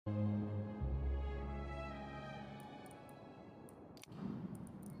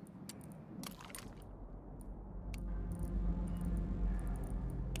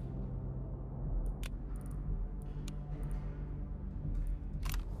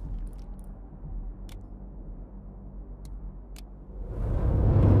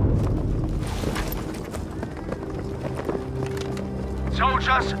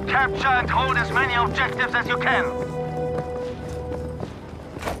Soldiers, capture and hold as many objectives as you can.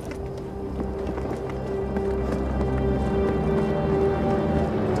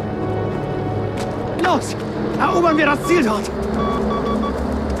 Los! Erobern wir das Ziel dort!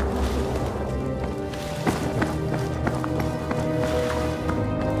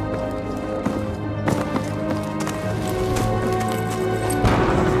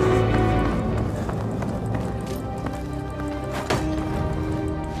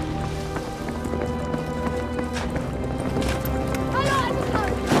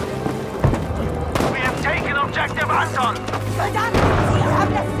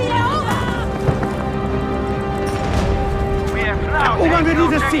 Erobern wir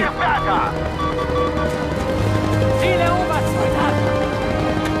dieses Ziel! Ziel erobert, Soldat!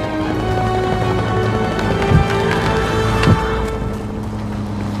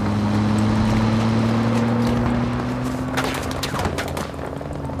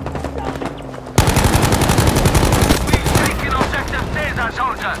 We've taken objective ACER,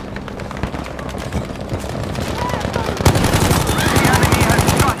 soldiers! The enemy has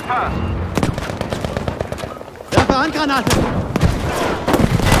shot first! Werfe Handgranate!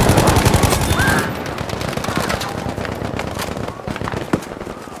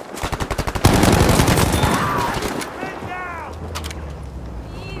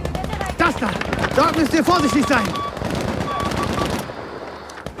 Das da! Dort müsst ihr vorsichtig sein!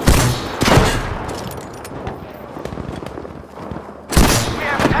 We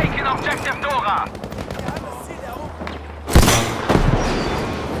have taken objective Dora!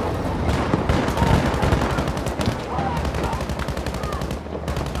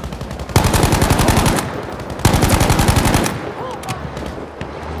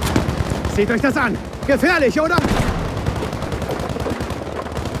 Seht euch das an! Gefährlich, oder?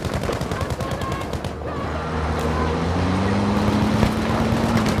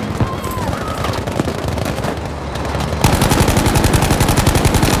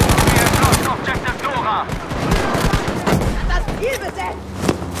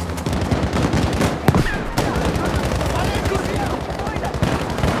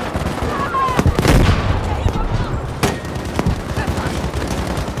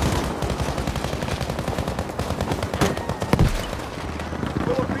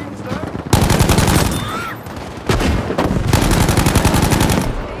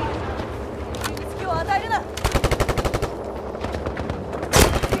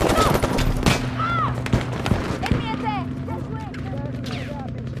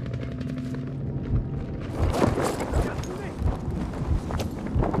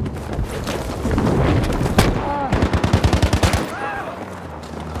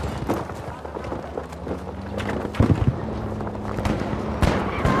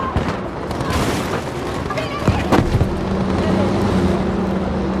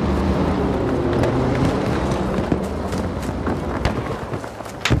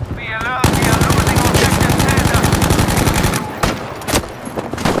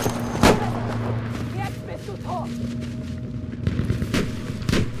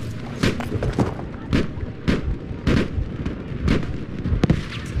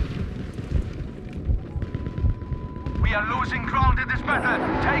 We are losing ground in this battle.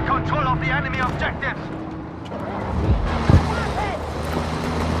 Take control of the enemy objectives.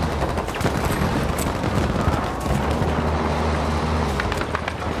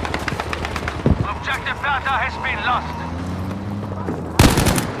 Objective Bertha has been lost.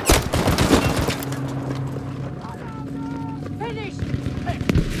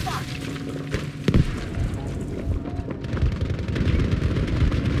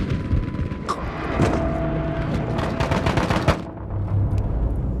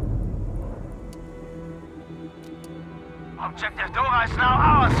 Objective Dora is now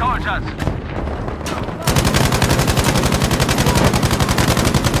ours, soldiers!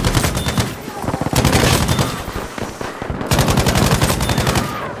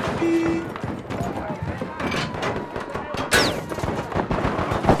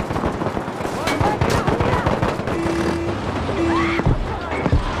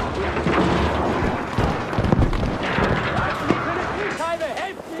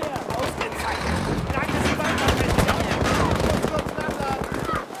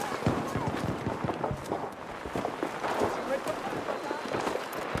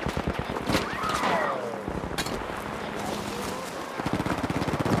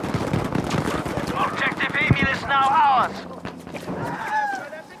 Now ours!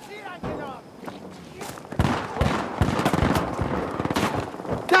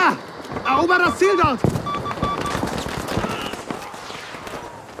 Da! Erober das Ziel dort!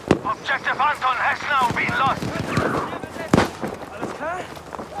 Objective Anton has now been lost. Alles klar?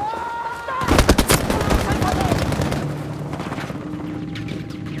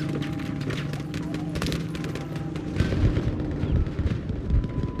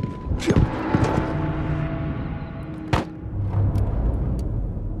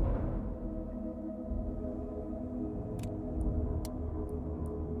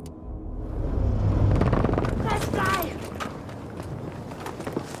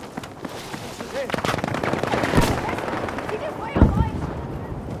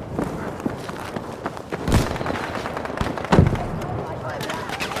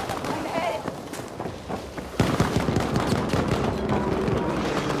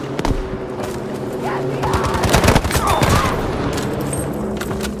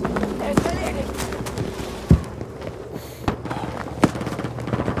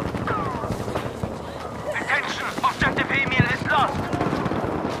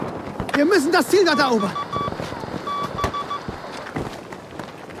 Wir müssen das Ziel dort erobern.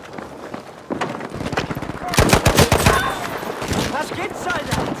 Was gibt's, Soldat?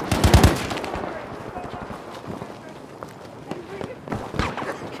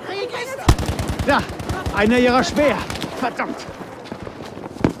 Da, einer ihrer Speer. Verdammt.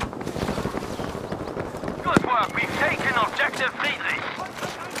 Good work. We've taken objective Friedrich.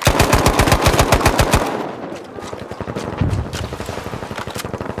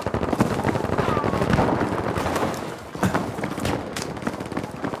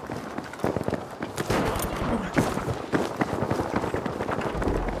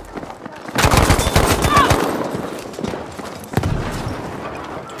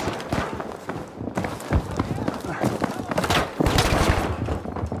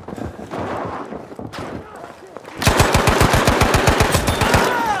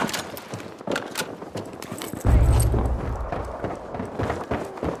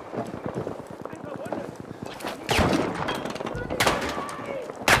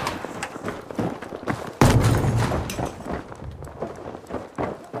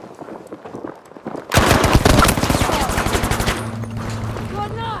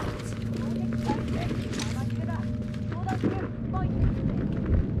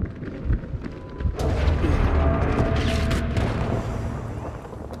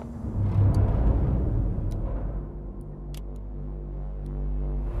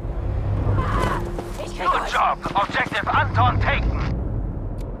 Good job. Objective Anton taken.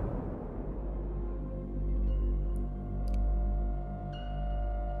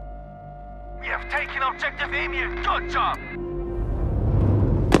 We have taken objective Emil. Good job.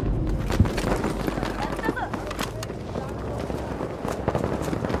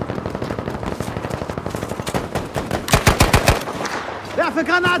 Werfe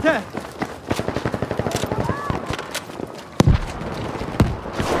Granate!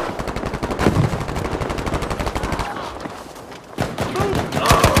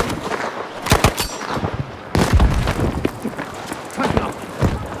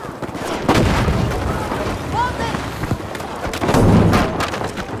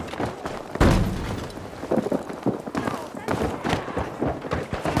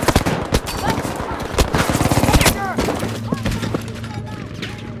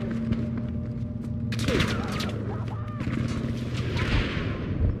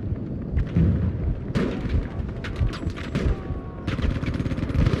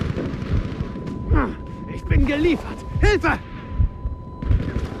 Ich bin geliefert! Hilfe!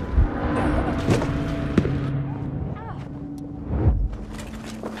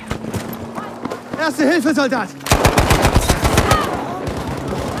 Erste Hilfe, Soldat!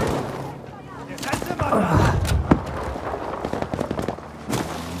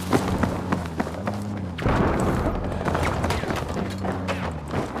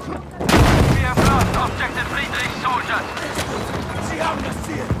 We have lost objective Friedrich, soldiers. Sie haben das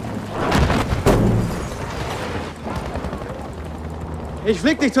Ziel. Ich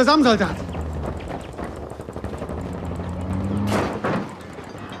flieg dich zusammen, Soldat!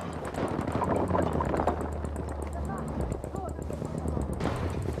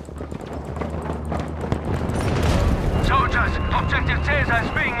 Soldiers, objective Caesar is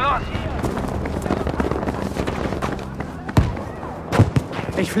being lost.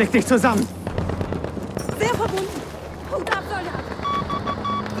 Ich flick dich zusammen! Sehr verbunden. Hut ab, Soldat.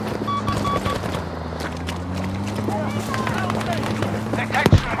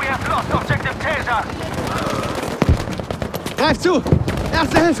 Attention, we have lost objective Caesar. Greif zu!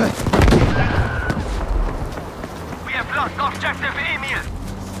 Erste Hilfe! We have lost objective Emil.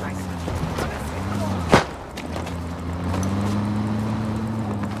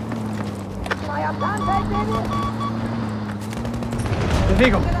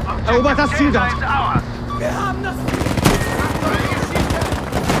 Bewegung! Erobert das Ziel dort! Caesar is ours. Wir haben das...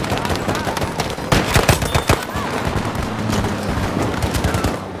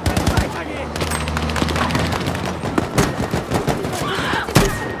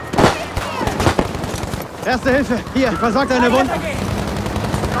 Erste Hilfe! Hier, versorgt deine Wunden!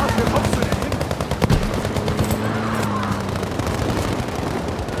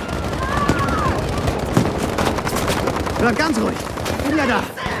 Bleib ganz ruhig! Bin ja da!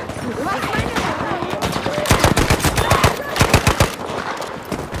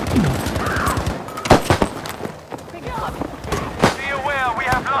 Be aware, we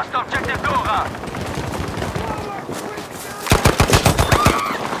have lost objective Dora.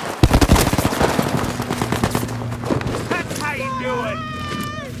 That's how you do it.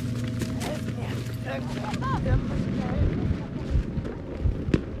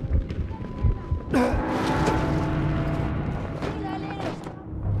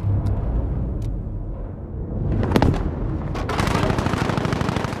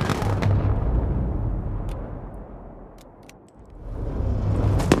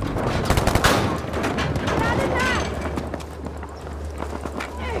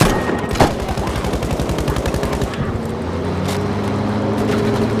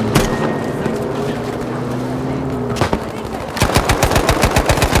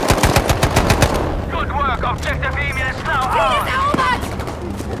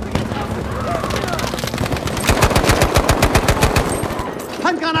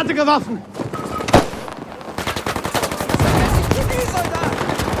 Granate geworfen!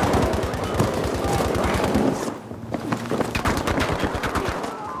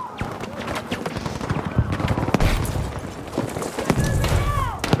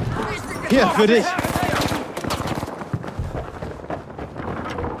 Hier, für dich!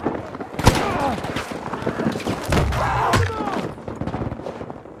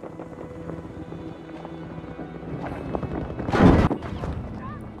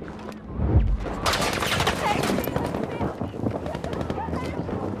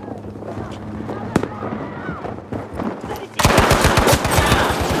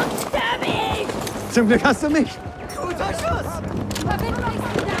 Zum Glück hast du mich! Guter Schuss!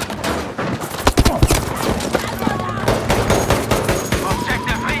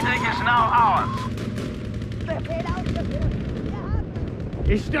 Objective Friedrich is now ours.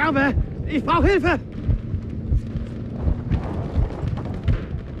 Ich sterbe! Ich brauche Hilfe!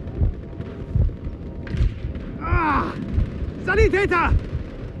 Ah! Sanitäter!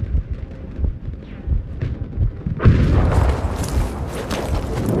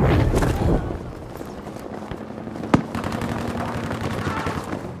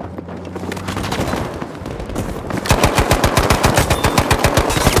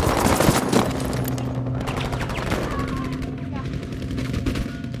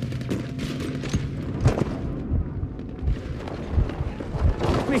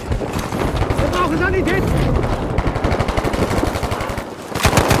 Wir brauchen Sanität!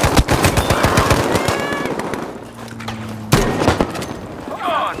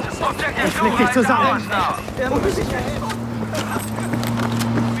 Objective leg dich zusammen. Er muss sich helfen.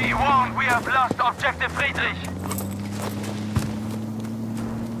 We won. We have lost Objective Friedrich.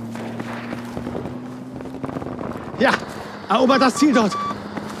 Ja, erobert das Ziel dort!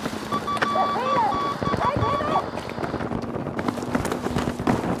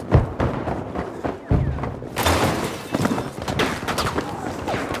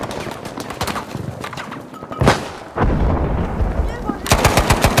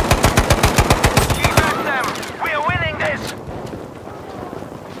 Keep at them. We are winning this.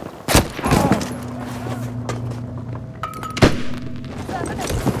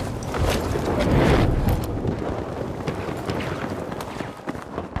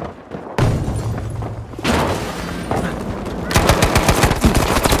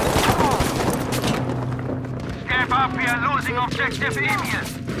 Step up. We are losing Objective Emil.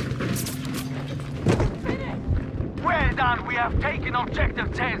 Well done. We have taken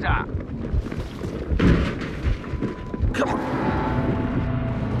Objective Caesar.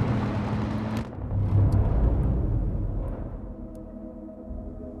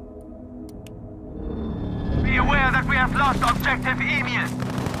 Be aware that we have lost Objective Emil.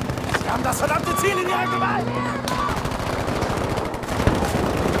 Sie haben das verdammte Ziel in ihrer Gewalt!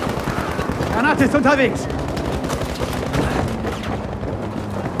 Granate ist unterwegs!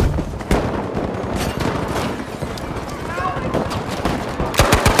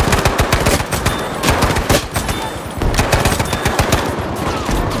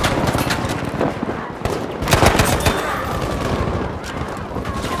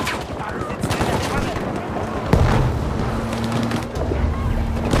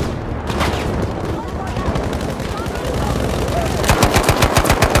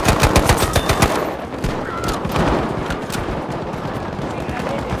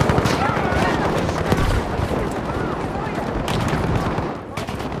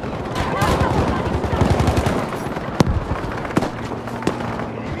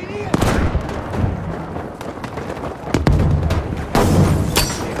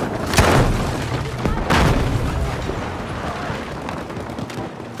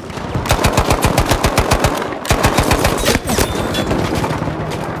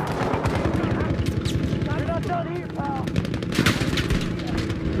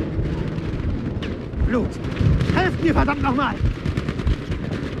 Blut! Helft mir, verdammt nochmal!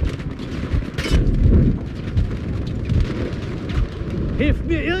 Hilft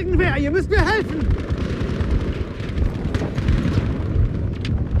mir irgendwer! Ihr müsst mir helfen!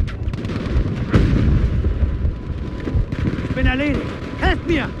 Ich bin erledigt! Helft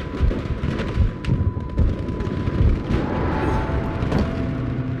mir!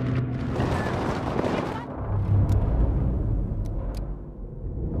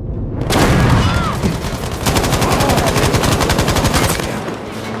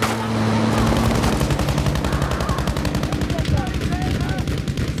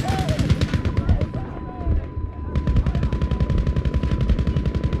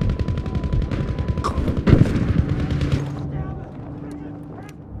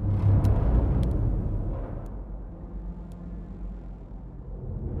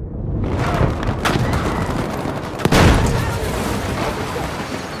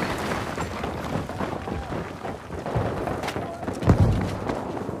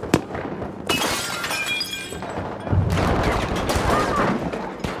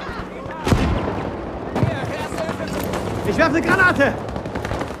 werfe eine Granate!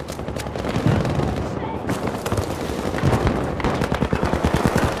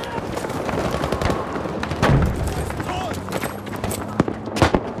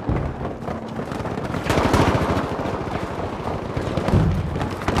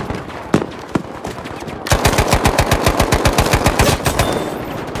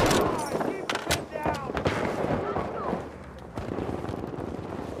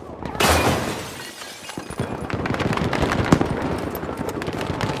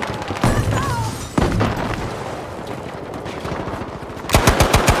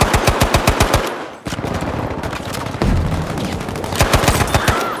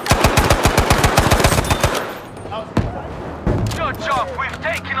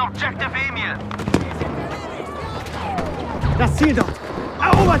 Das Ziel dort!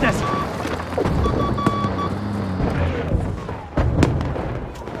 Erobert es!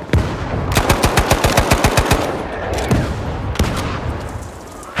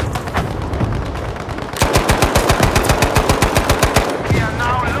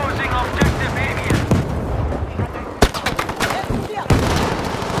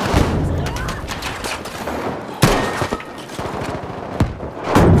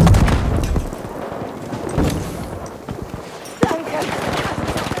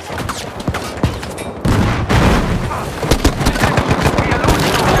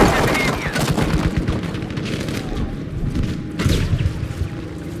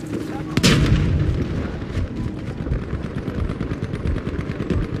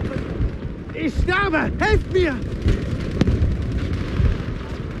 Ich sterbe! Helft mir!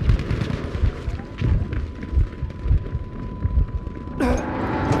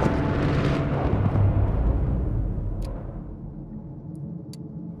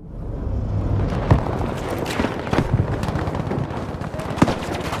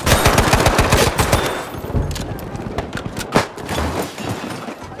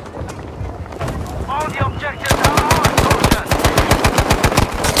 All the objectives are ours, soldiers!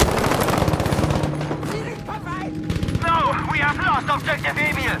 No, we have lost objective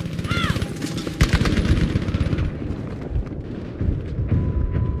Emil!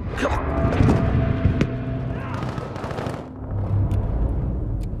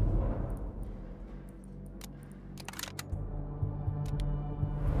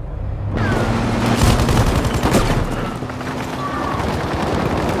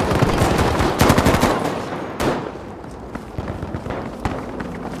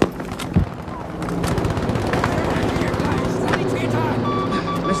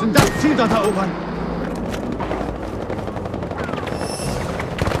 Müssen das Ziel dort erobern!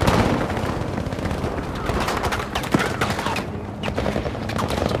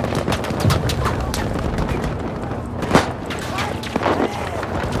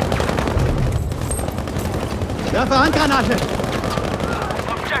 Werfe Handgranate!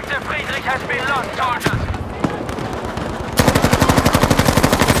 Objective Friedrich has been lost, soldiers!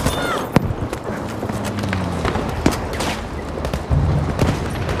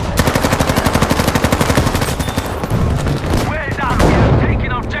 Well done, we have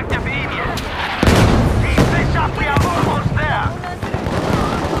taken objective Emil! Keep this up, we are almost there!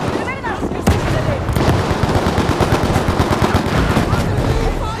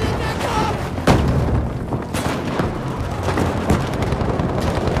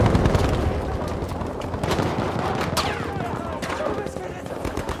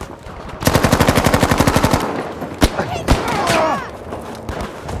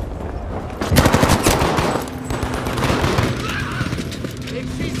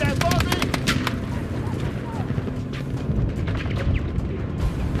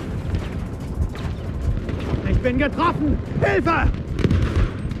 Ich bin getroffen! Hilfe!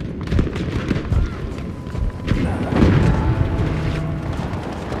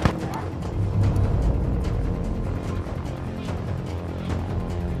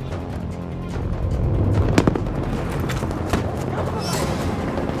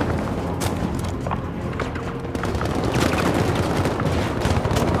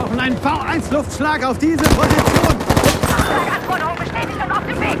 Brauchen einen V1-Luftschlag auf diese Position! Anforderung bestätigt und auf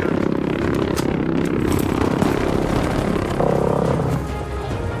dem Weg!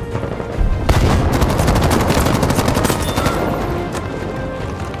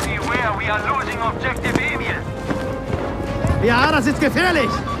 Beware, we are losing objective Emil! Ja, das ist gefährlich!